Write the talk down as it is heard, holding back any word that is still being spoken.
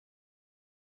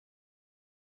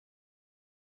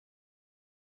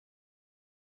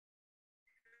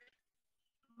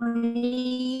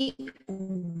three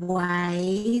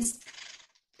ways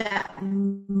that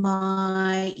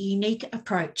my unique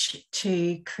approach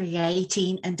to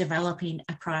creating and developing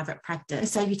a private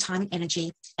practice save you time and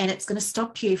energy, and it's going to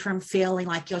stop you from feeling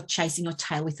like you're chasing your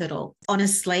tail with it all.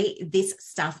 Honestly, this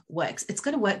stuff works. It's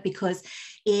going to work because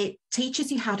it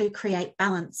teaches you how to create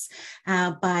balance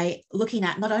by looking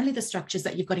at not only the structures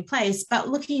that you've got in place, but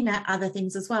looking at other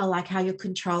things as well, like how you're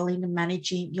controlling and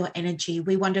managing your energy.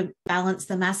 We want to balance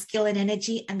the masculine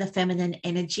energy and the feminine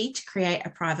energy to create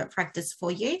a private practice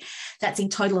for you that's in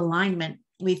total alignment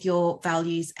with your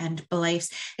values and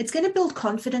beliefs. It's going to build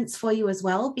confidence for you as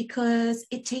well, because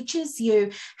it teaches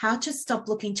you how to stop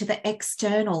looking to the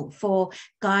external for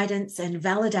guidance and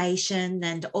validation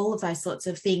and all of those sorts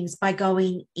of things by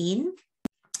going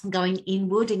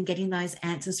inward and getting those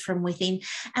answers from within.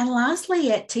 And lastly,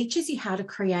 it teaches you how to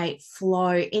create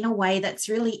flow in a way that's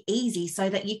really easy so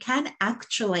that you can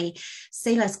actually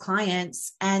see less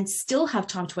clients and still have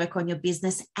time to work on your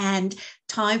business and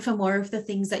time for more of the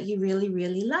things that you really,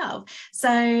 really love.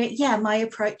 So yeah, my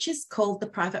approach is called the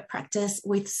Private Practice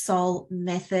with Soul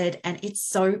Method, and it's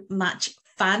so much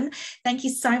fun. Thank you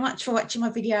so much for watching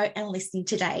my video and listening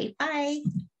today. Bye.